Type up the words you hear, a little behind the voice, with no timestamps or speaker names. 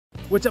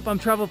What's up? I'm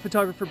travel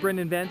photographer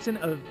Brendan Vanson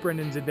of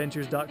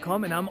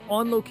brendansadventures.com, and I'm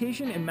on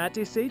location in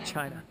Matese,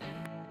 China.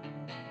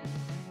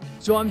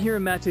 So I'm here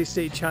in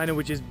Matese, China,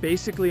 which is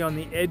basically on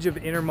the edge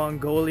of Inner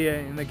Mongolia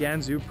in the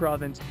Gansu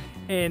Province.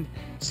 And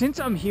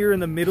since I'm here in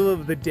the middle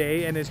of the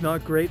day and it's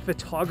not great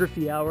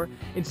photography hour,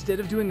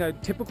 instead of doing a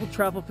typical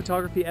travel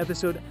photography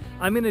episode,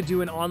 I'm gonna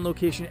do an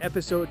on-location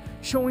episode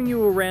showing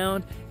you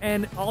around,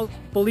 and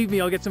believe me,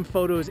 I'll get some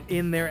photos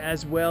in there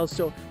as well.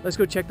 So let's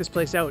go check this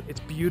place out. It's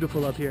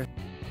beautiful up here.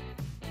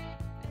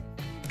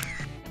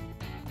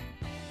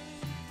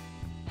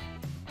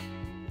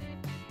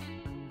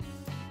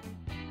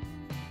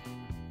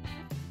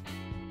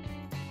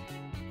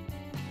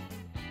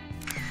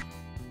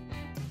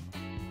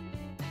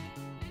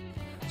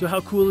 So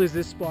how cool is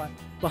this spot?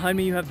 Behind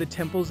me you have the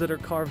temples that are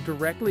carved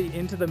directly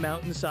into the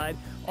mountainside.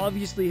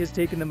 Obviously has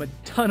taken them a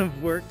ton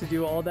of work to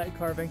do all that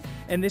carving.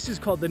 And this is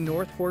called the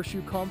North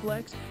Horseshoe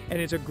Complex,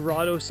 and it's a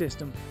grotto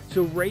system.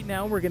 So right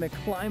now we're gonna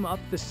climb up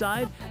the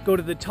side, go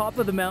to the top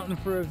of the mountain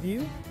for a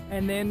view,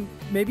 and then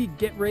maybe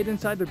get right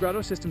inside the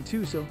grotto system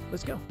too, so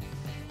let's go.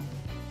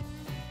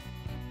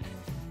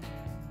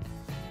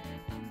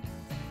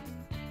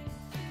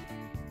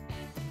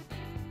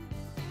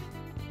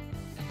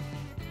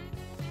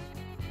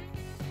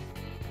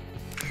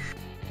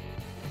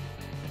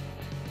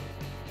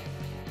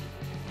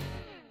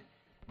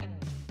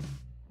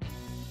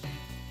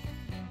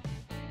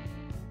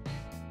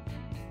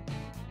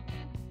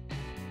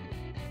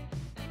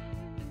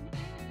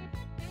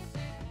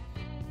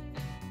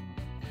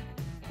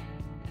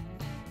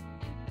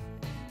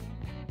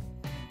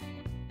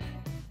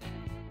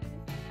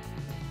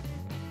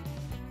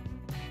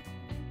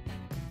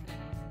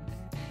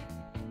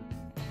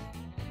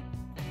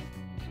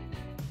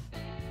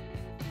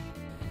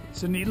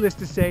 So needless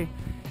to say,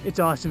 it's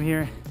awesome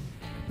here.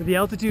 But the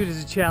altitude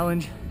is a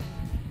challenge,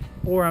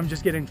 or I'm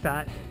just getting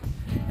fat.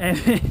 And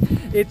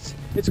it's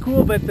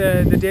cool, but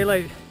the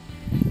daylight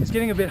is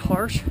getting a bit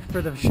harsh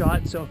for the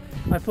shot, so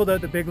I pulled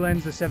out the big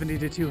lens, the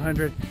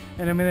 70-200,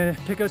 and I'm gonna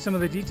pick out some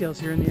of the details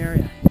here in the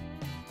area.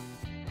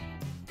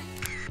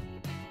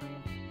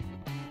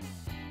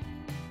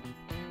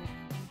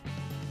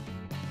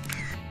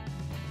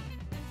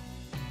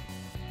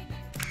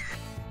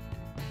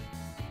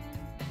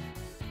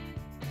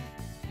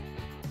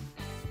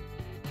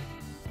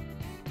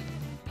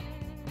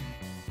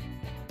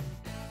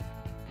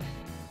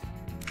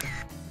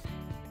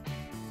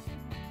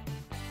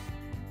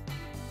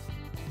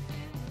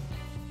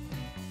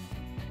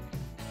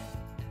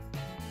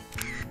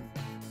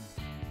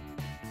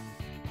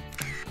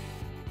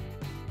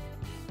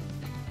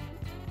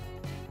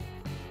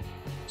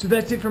 So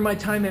that's it for my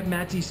time at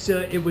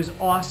Matese. It was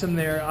awesome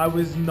there. I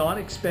was not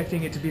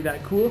expecting it to be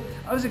that cool.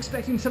 I was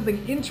expecting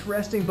something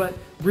interesting, but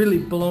really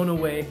blown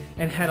away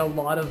and had a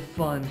lot of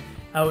fun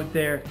out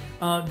there.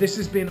 This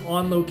has been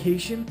On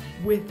Location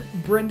with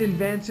Brendan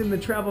Vanson, the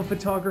travel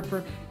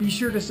photographer. Be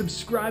sure to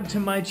subscribe to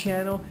my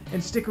channel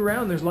and stick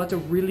around. There's lots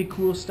of really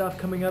cool stuff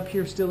coming up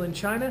here still in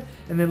China,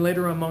 and then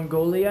later on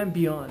Mongolia and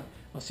beyond.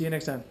 I'll see you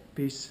next time.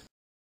 Peace.